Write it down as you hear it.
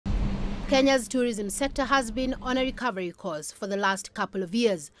Kenya's tourism sector has been on a recovery course for the last couple of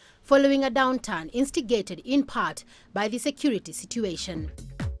years, following a downturn instigated in part by the security situation.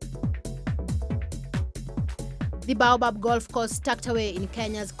 The Baobab Golf Course, tucked away in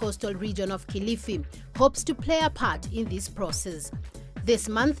Kenya's coastal region of Kilifi, hopes to play a part in this process. This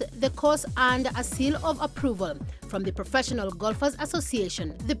month, the course earned a seal of approval from the Professional Golfers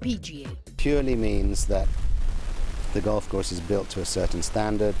Association, the PGA. Purely means that the golf course is built to a certain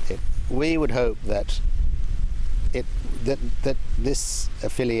standard. We would hope that this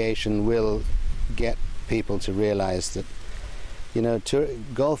affiliation will get people to realize that, you know,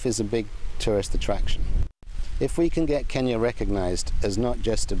 golf is a big tourist attraction. If we can get Kenya recognized as not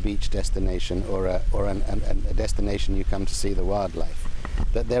just a beach destination or a destination you come to see the wildlife,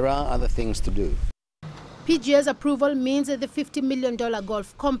 that there are other things to do. PGA's approval means that the $50 million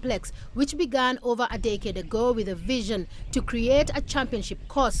golf complex, which began over a decade ago with a vision to create a championship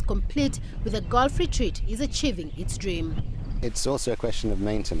course complete with a golf retreat, is achieving its dream. It's also a question of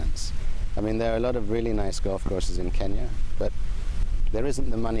maintenance. I mean, there are a lot of really nice golf courses in Kenya, but there isn't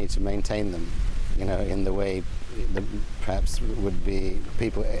the money to maintain them, you know, in the way that perhaps would be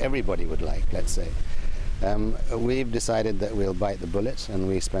everybody would like, let's say. We've decided that we'll bite the bullet and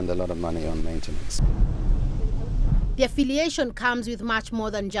we spend a lot of money on maintenance. The affiliation comes with much more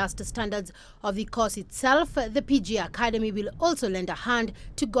than just the standards of the course itself. The PGA Academy will also lend a hand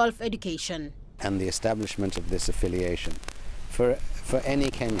to golf education. And the establishment of this affiliation for any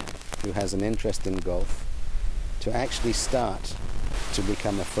Kenyan who has an interest in golf to actually start to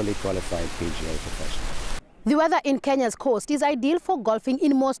become a fully qualified PGA professional. The weather in Kenya's coast is ideal for golfing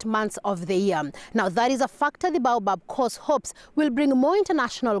in most months of the year. Now, that is a factor the Baobab Course hopes will bring more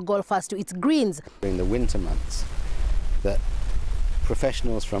international golfers to its greens. During the winter months, that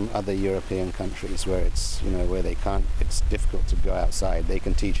professionals from other European countries where it's, you know, where it's difficult to go outside, they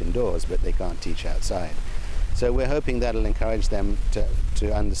can teach indoors, but they can't teach outside. So we're hoping that'll encourage them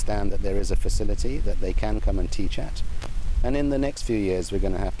to understand that there is a facility that they can come and teach at. And in the next few years, we're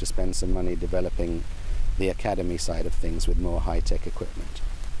going to have to spend some money developing the academy side of things with more high-tech equipment.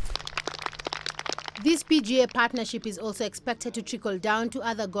 This PGA partnership is also expected to trickle down to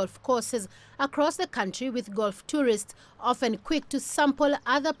other golf courses across the country, with golf tourists often quick to sample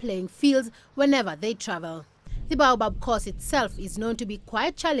other playing fields whenever they travel. The Baobab Course itself is known to be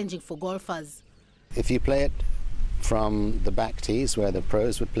quite challenging for golfers. If you play it from the back tees where the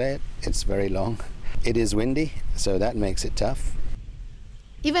pros would play it, it's very long. It is windy, so that makes it tough.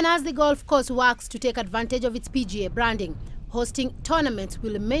 Even as the golf course works to take advantage of its PGA branding, hosting tournaments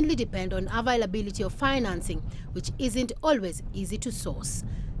will mainly depend on availability of financing, which isn't always easy to source.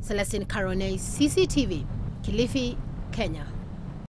 Celestine Karoney, CCTV, Kilifi, Kenya.